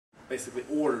basically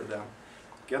order them,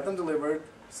 get them delivered,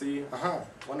 see,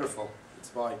 wonderful, it's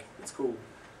bike, it's cool,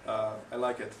 I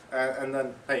like it, and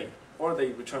then pay. Or they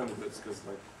return the goods because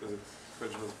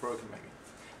it was broken maybe.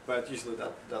 But usually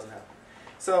that doesn't happen.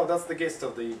 So that's the gist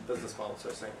of the business model, so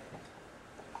to say.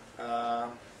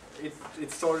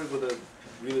 It started with a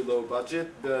really low budget,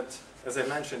 but as I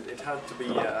mentioned, it had to be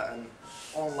an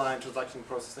online transaction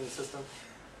processing system.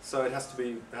 So it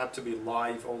had to be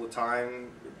live all the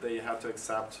time. They had to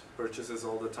accept purchases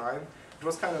all the time. It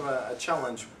was kind of a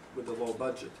challenge with the low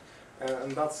budget.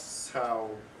 And that's how,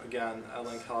 again,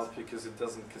 Erlang helped, because it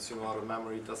doesn't consume a lot of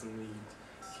memory, it doesn't need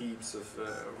heaps of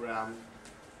RAM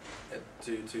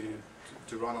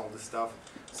to run all this stuff.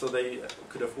 So they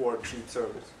could afford cheap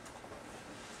servers.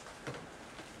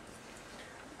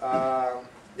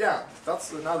 Yeah,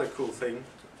 that's another cool thing,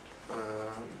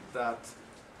 that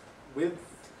with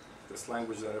this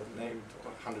language that I've named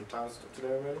 100 times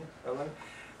today already, Erlang,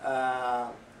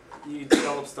 you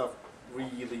develop stuff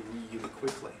really, really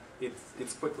quickly.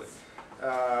 It's quickly.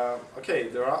 Okay,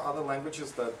 there are other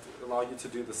languages that allow you to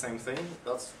do the same thing,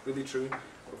 that's really true,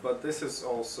 but this is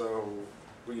also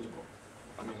readable.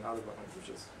 I mean, other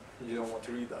languages, you don't want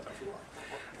to read that after a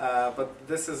while. But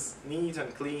this is neat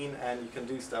and clean, and you can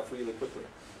do stuff really quickly.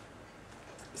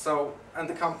 So, and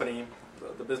the company,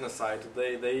 the business side,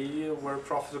 they were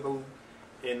profitable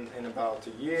in about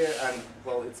a year, and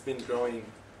well, it's been growing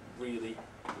really,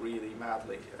 really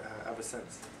madly ever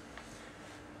since.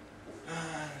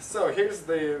 So here's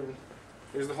the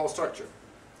whole structure.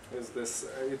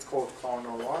 It's called Klarna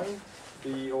Online,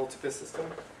 the OTP system,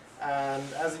 and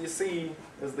as you see,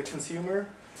 is the consumer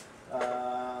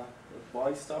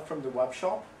buys stuff from the web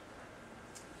shop.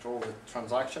 All the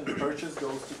transaction, the purchase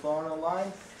goes to Klarna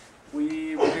Online.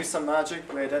 We do some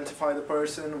magic. We identify the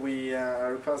person. We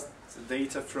request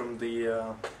data from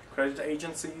the credit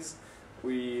agencies.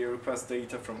 We request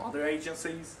data from other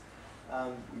agencies,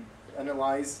 and we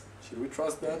analyze. Should we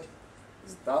trust that?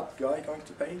 Is that guy going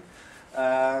to pay?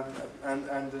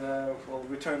 We'll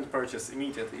return the purchase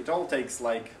immediately. It all takes,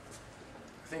 like,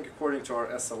 I think according to our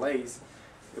SLAs,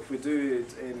 if we do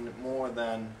it in more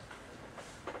than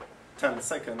 10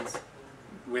 seconds,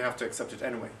 we have to accept it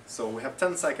anyway. So we have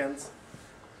 10 seconds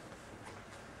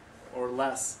or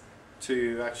less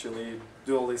to actually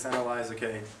do all this analyze,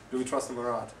 okay, do we trust them or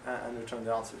not, and return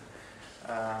the answer.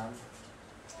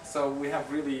 So we have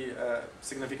really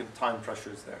significant time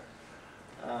pressures there.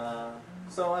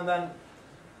 And then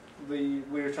we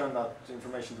return that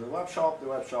information to the web shop. The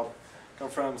web shop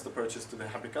confirms the purchase to the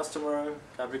happy customer.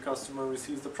 Happy customer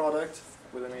receives the product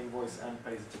with an invoice and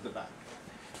pays it to the bank.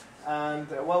 And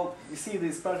well, you see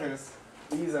these patterns.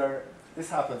 This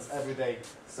happens every day.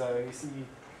 So you see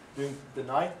during the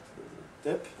night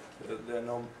dip, there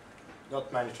are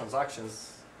not many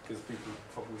transactions because people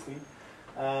probably sleep.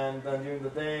 And then during the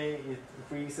day it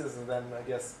increases, and then I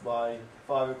guess by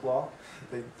 5 o'clock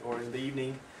or in the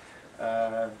evening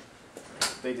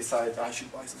they decide I should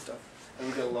buy some stuff, and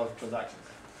we get a lot of transactions,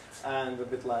 and a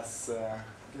bit less I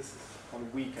guess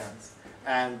on weekends.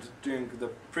 And during the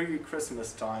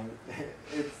pre-Christmas time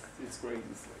it's crazy,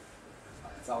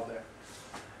 it's out there,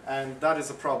 and that is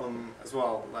a problem as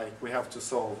well. Like, we have to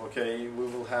solve. Okay, we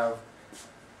will have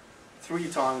 3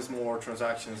 times more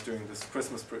transactions during this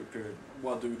Christmas period.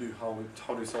 What do we do? How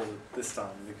do we solve it this time?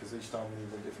 Because each time we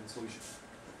need a different solution.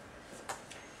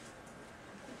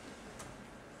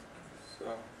 So,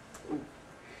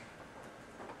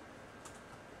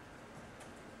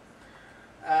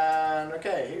 and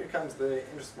okay, here comes the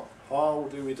interesting one. How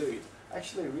do we do it? I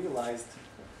actually realized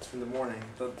in the morning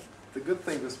that the good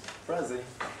thing with Prezi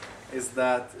is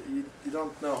that you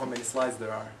don't know how many slides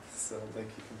there are. So,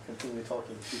 like, you can continue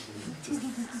talking to people. Just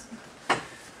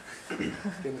you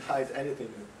can hide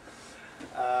anything.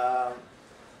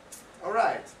 All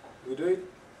right, we do it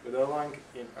with Erlang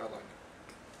in Erlang.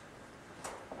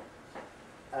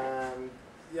 And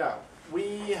yeah,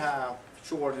 we have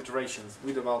short iterations.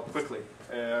 We develop quickly.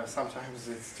 Sometimes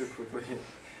it's too quickly.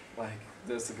 Like,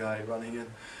 there's a guy running in.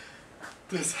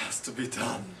 This has to be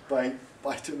done by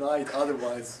tonight,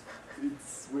 otherwise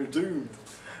we're doomed.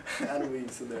 And we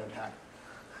sit there and hack.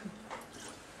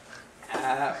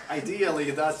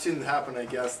 Ideally, that shouldn't happen. I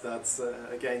guess that's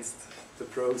against the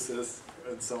process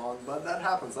and so on. But that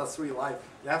happens. That's real life.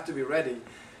 You have to be ready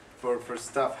for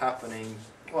stuff happening.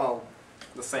 Well,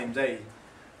 the same day.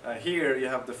 Here you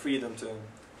have the freedom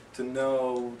to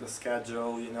know the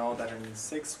schedule. You know that in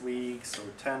 6 weeks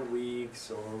or 10 weeks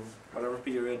or whatever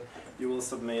period you will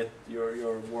submit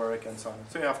your work and so on.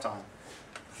 So you have time.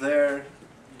 There,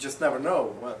 you just never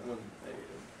know. When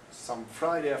some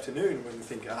Friday afternoon when you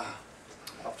think,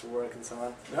 after work and so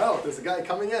on. No, there's a guy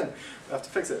coming in. We have to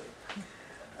fix it.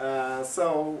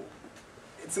 So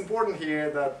it's important here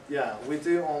that, yeah, we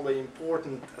do only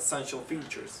important essential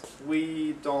features.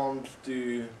 We don't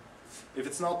do, if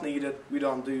it's not needed, we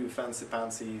don't do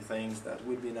fancy things that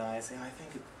would be nice. And I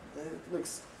think it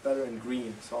looks better in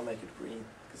green, so I'll make it green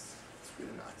because it's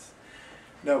really nice.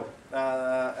 No,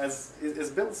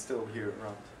 is Bill still here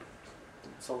around?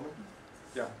 Solomon?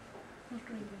 Yeah. Not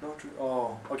really. Not really.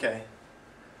 Oh, okay.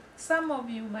 Some of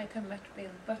you might have met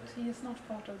Bill, but he is not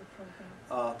part of the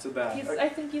program. Too bad. I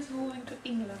think he's moving to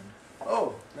England.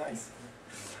 Oh, nice.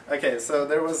 Okay, so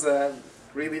there was a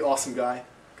really awesome guy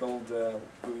called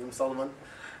William Solomon,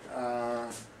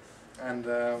 and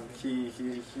he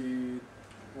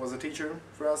was a teacher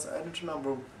for us. I don't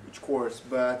remember which course,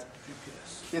 but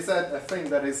he said a thing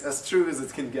that is as true as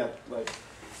it can get. Like,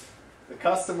 the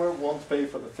customer won't pay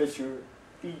for the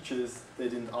features they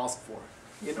didn't ask for.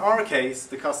 In our case,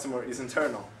 the customer is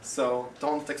internal, so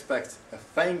don't expect a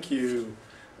thank you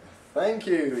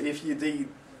if you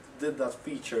did that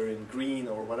feature in green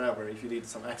or whatever, if you did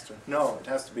some extra. No, it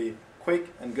has to be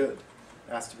quick and good.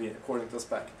 It has to be according to the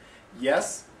spec.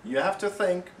 Yes, you have to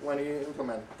think when you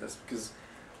implement this, because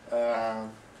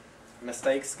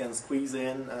mistakes can squeeze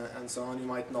in and so on. You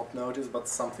might not notice, but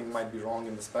something might be wrong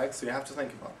in the spec, so you have to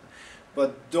think about it.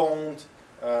 But don't,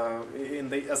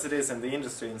 as it is in the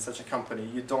industry, in such a company,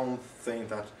 you don't think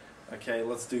that, okay,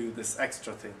 let's do this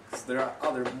extra thing. There are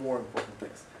other more important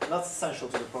things. And that's essential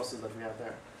to the process that we have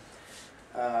there.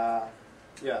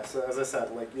 Yeah, so as I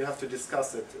said, like, you have to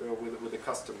discuss it with the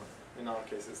customer. In our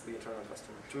case, it's the internal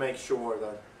customer, to make sure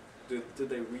that do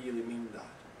they really mean that.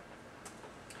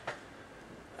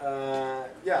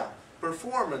 Yeah,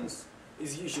 performance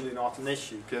is usually not an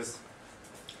issue because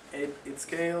it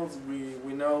scales.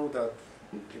 We know that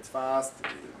it's fast.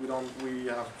 We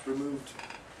have removed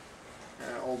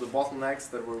all the bottlenecks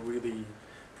that were really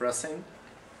pressing.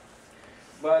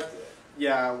 But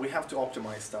yeah, we have to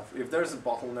optimize stuff. If there's a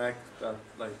bottleneck that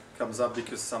like comes up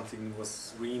because something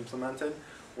was re-implemented,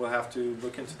 we'll have to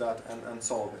look into that and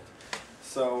solve it.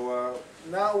 So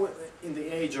now, in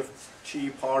the age of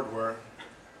cheap hardware,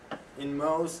 in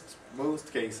most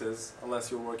cases, unless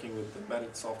you're working with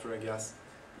embedded software, I guess,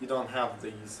 you don't have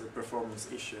these performance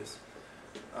issues.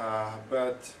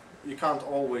 But you can't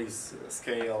always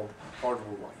scale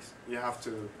hardware-wise. You have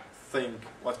to think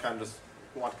what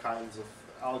kinds of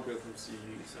algorithms you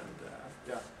use and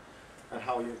yeah, and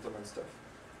how you implement stuff.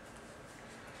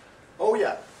 Oh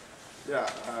yeah,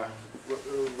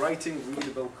 writing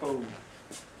readable code.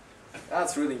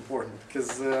 That's really important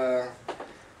because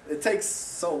it takes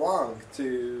so long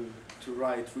to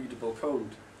write readable code.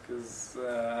 Because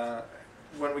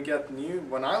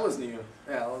when I was new,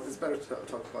 yeah, it's better to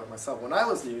talk about myself. When I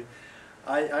was new,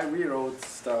 I rewrote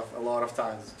stuff a lot of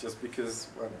times just because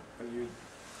when you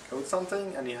code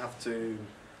something and you have to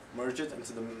merge it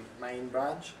into the main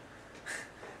branch,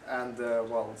 and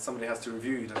well, somebody has to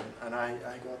review it, and I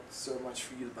got so much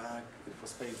feedback, it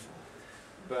was painful.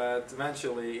 But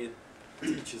eventually it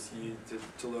teaches you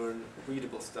to learn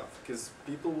readable stuff, because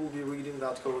people will be reading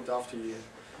that code after you,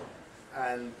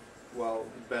 and well,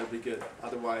 it better be good,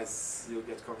 otherwise you'll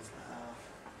get comments like,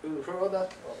 who wrote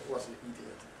that? Oh, it was an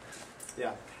idiot.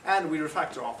 Yeah, and we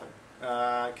refactor often,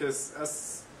 because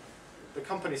as the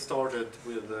company started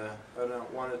with, I don't know,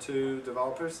 1 or 2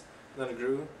 developers, then it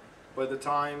grew. By the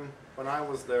time when I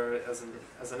was there as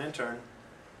an intern,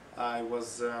 I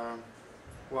was,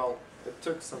 well, it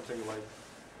took something like,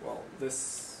 well,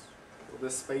 this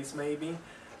space maybe,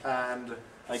 and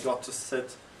I got to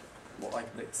sit, well,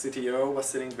 like the CTO was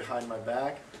sitting behind my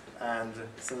back, and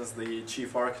since the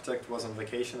chief architect was on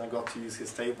vacation, I got to use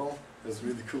his table. It was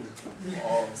really cool.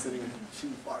 Oh, I'm sitting at the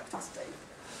chief architect's table.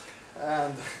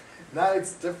 And now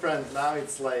it's different. Now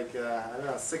it's like, I don't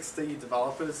know, 60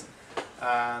 developers,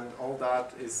 and all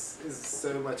that is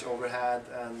so much overhead,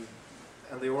 and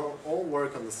they all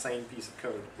work on the same piece of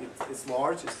code. It's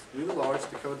large, it's really large,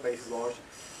 the code base is large,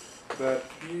 but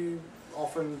you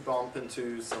often bump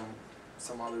into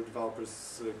some other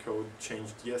developer's code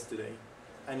changed yesterday,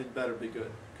 and it better be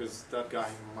good, because that guy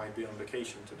might be on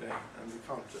vacation today, and you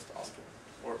can't just ask him,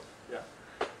 or, yeah.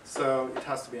 So it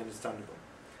has to be understandable.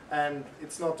 And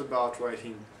it's not about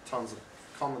writing tons of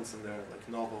comments in there, like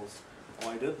novels. Oh,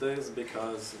 I did this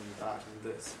because and that and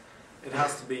this. It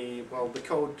has to be, well, the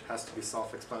code has to be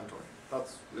self-explanatory.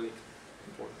 That's really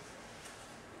important.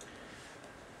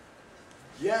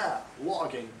 Yeah,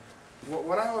 logging.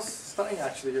 When I was studying,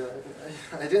 actually,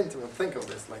 I didn't even think of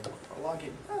this, like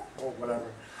logging or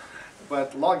whatever.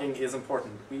 But logging is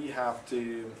important. We have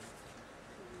to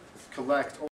collect